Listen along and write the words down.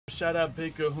shout out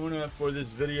Big Kahuna for this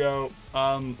video.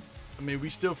 I mean,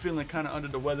 we still feeling kind of under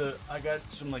the weather. I got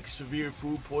some like severe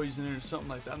food poisoning or something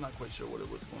like that. I'm not quite sure what it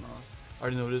was going on. I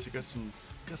already know this. I got some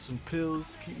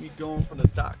pills to keep me going from the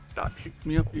doc. Doc kicked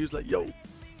me up. He was like, yo,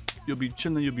 you'll be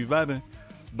chilling, you'll be vibing.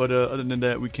 But other than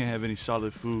that, we can't have any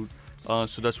solid food.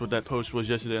 So that's what that post was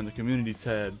yesterday on the community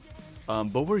tab.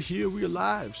 But we're here, we're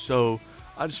alive. So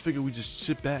I just figured we just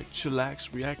sit back,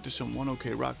 chillax, react to some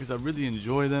 1OK Rockers. I really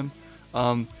enjoy them.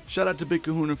 Shout out to Big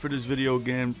Kahuna for this video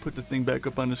again. Put the thing back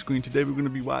up on the screen. Today we're going to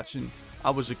be watching I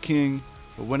Was a King,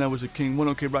 or When I Was a King,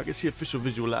 1OK Rockers. It's the official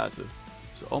visualizer.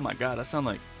 So, oh my god, I sound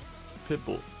like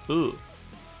Pitbull. Ugh.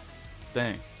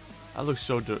 Dang. I look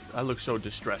so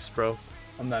distressed, bro.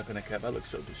 I'm not going to cap. I look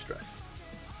so distressed.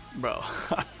 Bro.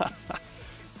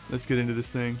 Let's get into this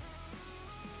thing.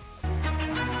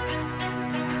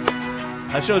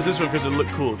 I chose this one because it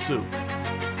looked cool too.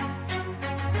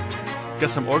 Got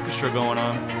some orchestra going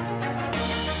on.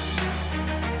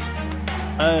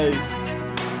 Hey.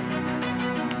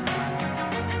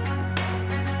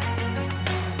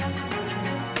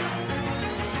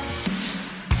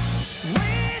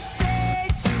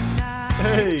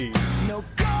 Hey. No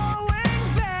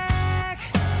going back.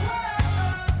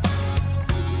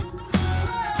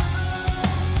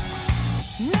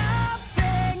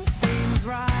 Nothing seems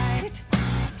right.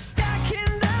 Stuck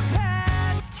in the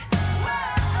past.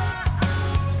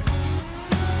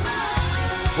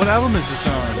 What album is this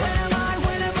on?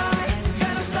 When am I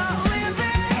gonna start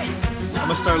living? I'm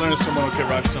gonna start learning some 1OK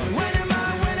Rock songs. When am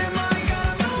I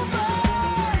gonna move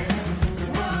on?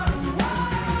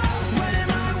 When am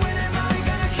I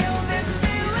gonna kill this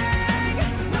feeling?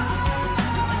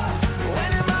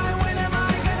 When am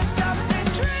I gonna stop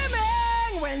this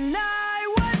dreaming? When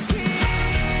I was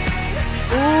king,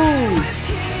 I was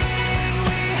king,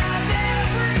 we had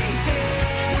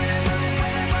everything.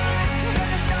 When am I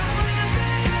gonna stop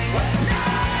living? When I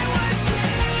was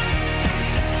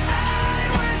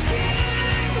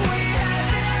king, we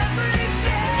had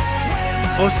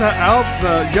everything. Oh, it's that album,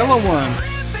 the yellow one.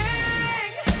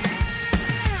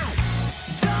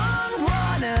 Don't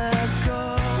wanna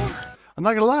go. I'm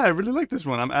not gonna lie, I really like this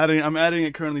one. I'm adding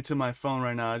it currently to my phone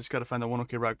right now. I just gotta find the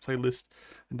 1OK Rock playlist,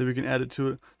 and then we can add it to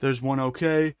it. There's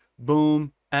 1OK,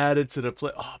 boom, added to the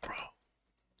play. Oh, bro.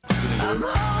 I'm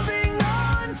holding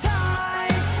on tight.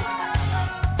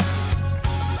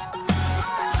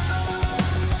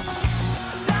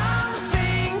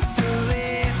 Something to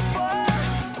live for,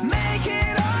 make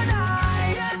it all night.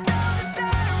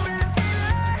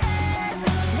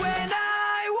 When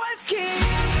I was king,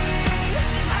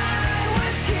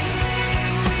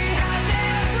 we had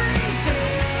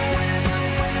everything.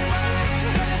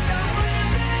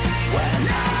 When I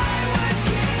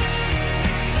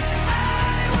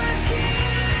was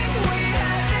king, we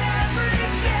had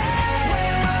everything.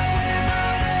 When I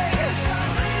start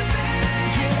living,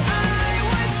 yeah, I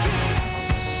was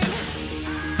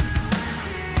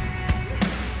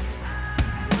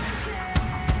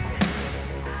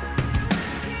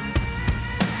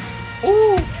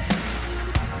Ooh.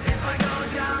 If I go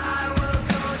down, I will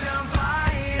go down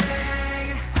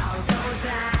fighting. I'll go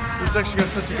down. This actually got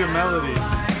such a good melody.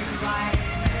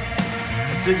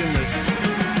 I'm digging this.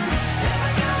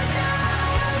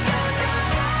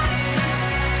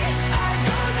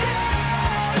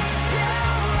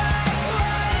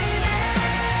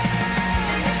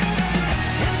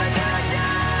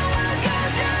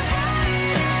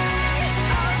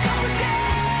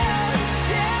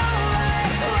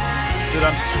 Dude,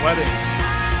 I'm sweating.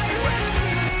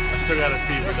 I still got a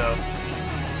fever though.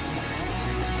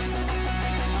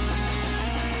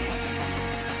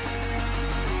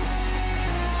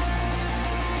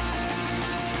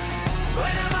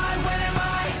 When am I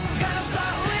gonna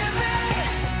start living?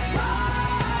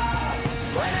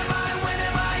 When am I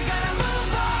gonna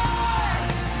move on?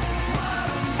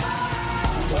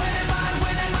 When am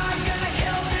I gonna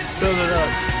kill this Fill it up.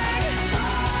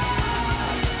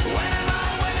 When am I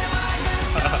gonna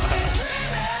stop this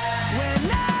dreaming?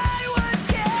 When I was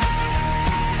king,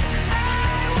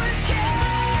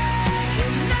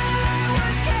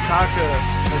 Taka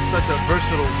has such a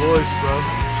versatile voice, bro.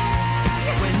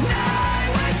 When I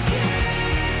was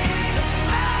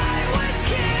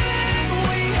king,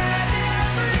 we had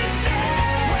everything.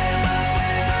 When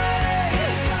I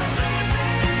start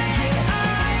living, yeah,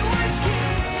 I was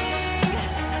king.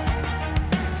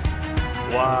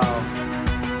 Wow.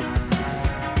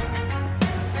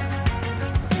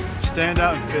 Stand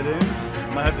out and fit in.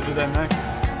 Might have to do that next.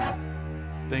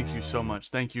 Thank you so much.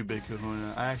 Thank you, Big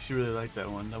Kahuna. I actually really like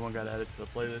that one. That one got added to the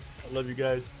playlist. I love you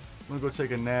guys. I'm gonna go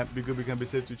take a nap. Be good, be kind, be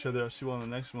safe to each other. I'll see you on the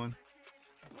next one.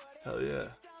 Hell yeah.